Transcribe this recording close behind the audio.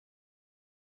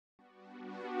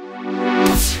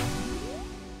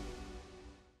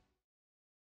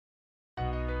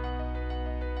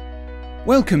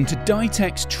Welcome to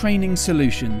Ditex Training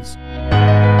Solutions.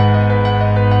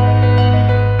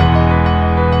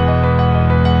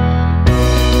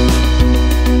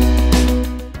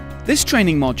 This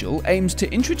training module aims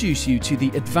to introduce you to the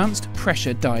Advanced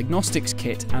Pressure Diagnostics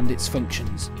Kit and its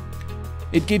functions.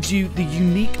 It gives you the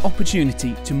unique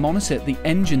opportunity to monitor the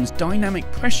engine's dynamic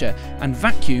pressure and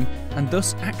vacuum and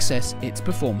thus access its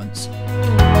performance.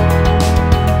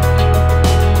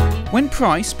 When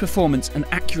price, performance and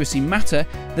accuracy matter,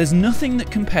 there's nothing that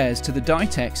compares to the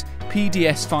Ditex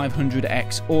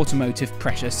PDS500x automotive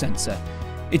pressure sensor.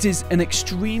 It is an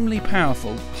extremely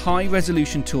powerful,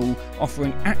 high-resolution tool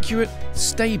offering accurate,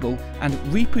 stable and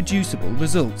reproducible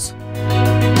results.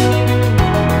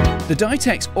 The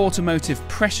Ditex Automotive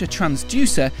Pressure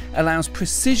Transducer allows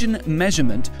precision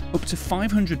measurement up to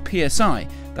 500 psi,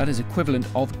 that is equivalent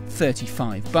of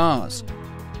 35 bars.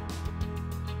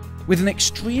 With an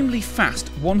extremely fast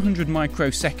 100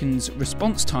 microseconds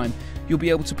response time, you'll be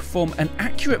able to perform an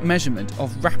accurate measurement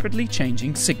of rapidly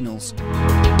changing signals.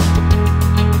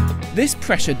 This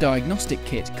pressure diagnostic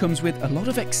kit comes with a lot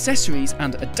of accessories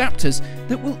and adapters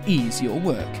that will ease your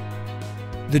work.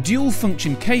 The dual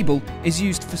function cable is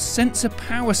used for sensor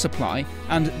power supply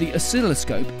and the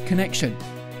oscilloscope connection.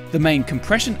 The main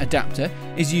compression adapter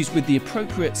is used with the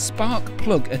appropriate spark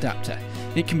plug adapter.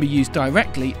 It can be used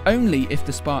directly only if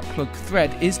the spark plug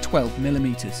thread is 12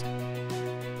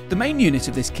 mm. The main unit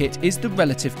of this kit is the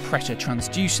relative pressure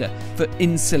transducer for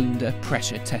in-cylinder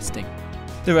pressure testing.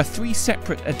 There are 3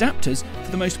 separate adapters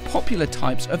for the most popular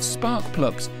types of spark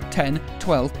plugs, 10,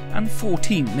 12 and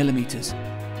 14 mm.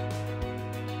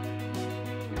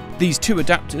 These 2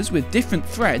 adapters with different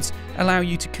threads allow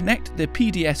you to connect the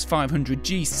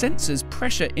PDS500G sensor's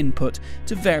pressure input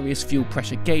to various fuel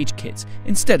pressure gauge kits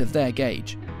instead of their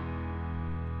gauge.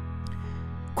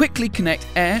 Quickly connect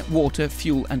air, water,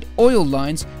 fuel and oil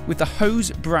lines with the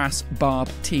hose brass barb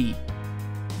T.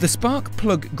 The spark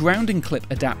plug grounding clip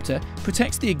adapter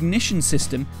protects the ignition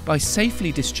system by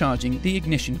safely discharging the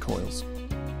ignition coils.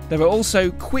 There are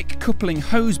also quick coupling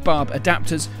hose barb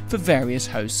adapters for various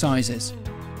hose sizes.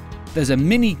 There's a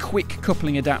mini quick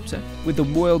coupling adapter with the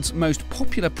world's most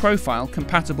popular profile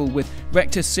compatible with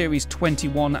Rector Series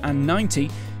 21 and 90,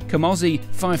 Camozzi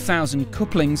 5000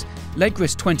 couplings,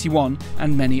 Legris 21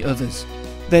 and many others.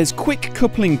 There's quick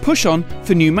coupling push-on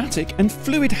for pneumatic and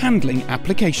fluid handling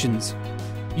applications,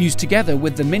 used together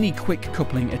with the mini quick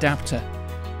coupling adapter.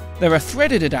 There are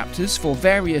threaded adapters for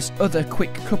various other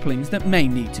quick couplings that may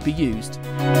need to be used.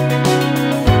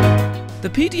 The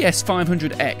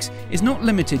PDS500x is not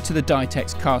limited to the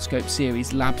Ditex Carscope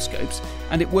series lab scopes,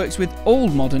 and it works with all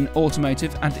modern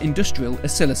automotive and industrial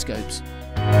oscilloscopes.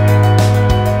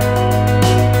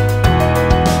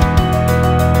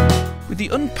 With the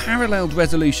unparalleled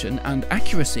resolution and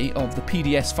accuracy of the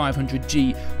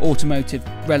PDS500G automotive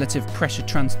relative pressure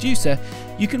transducer,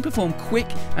 you can perform quick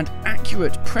and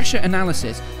accurate pressure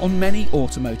analysis on many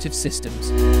automotive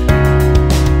systems.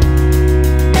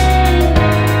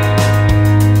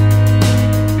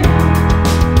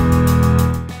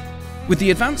 With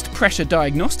the Advanced Pressure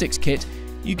Diagnostics Kit,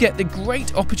 you get the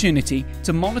great opportunity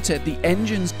to monitor the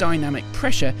engine's dynamic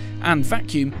pressure and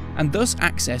vacuum and thus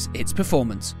access its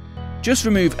performance. Just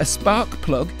remove a spark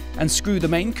plug and screw the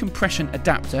main compression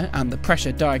adapter and the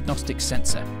pressure diagnostic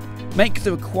sensor. Make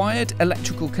the required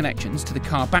electrical connections to the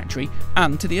car battery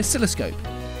and to the oscilloscope.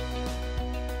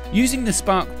 Using the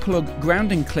spark plug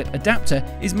grounding clip adapter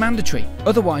is mandatory,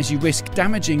 otherwise you risk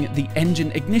damaging the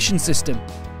engine ignition system.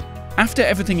 After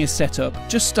everything is set up,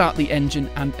 just start the engine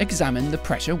and examine the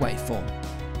pressure waveform.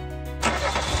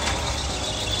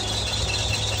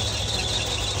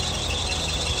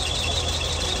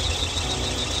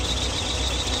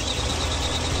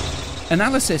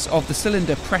 Analysis of the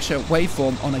cylinder pressure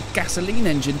waveform on a gasoline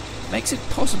engine makes it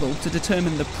possible to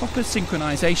determine the proper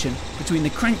synchronization between the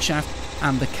crankshaft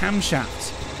and the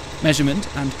camshafts. Measurement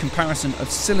and comparison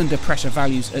of cylinder pressure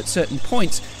values at certain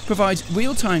points provides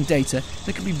real-time data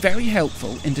that can be very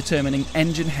helpful in determining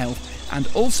engine health and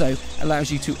also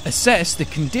allows you to assess the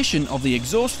condition of the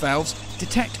exhaust valves,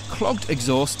 detect clogged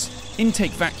exhausts,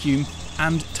 intake vacuum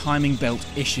and timing belt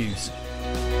issues.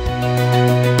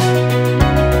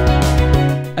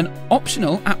 An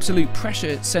optional absolute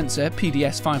pressure sensor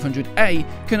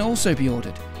PDS500A can also be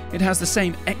ordered. It has the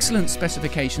same excellent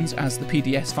specifications as the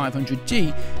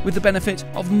PDS500G with the benefit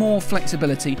of more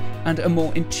flexibility and a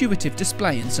more intuitive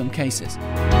display in some cases.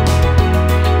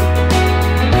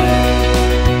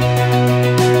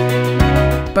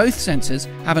 Both sensors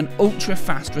have an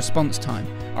ultra-fast response time,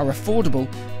 are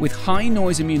affordable with high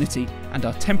noise immunity and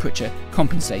are temperature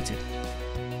compensated.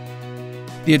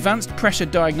 The Advanced Pressure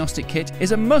Diagnostic Kit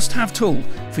is a must-have tool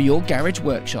for your garage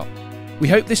workshop. We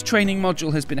hope this training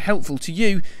module has been helpful to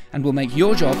you and will make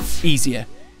your job easier.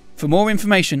 For more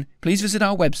information, please visit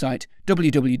our website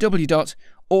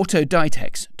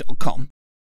www.autoditex.com.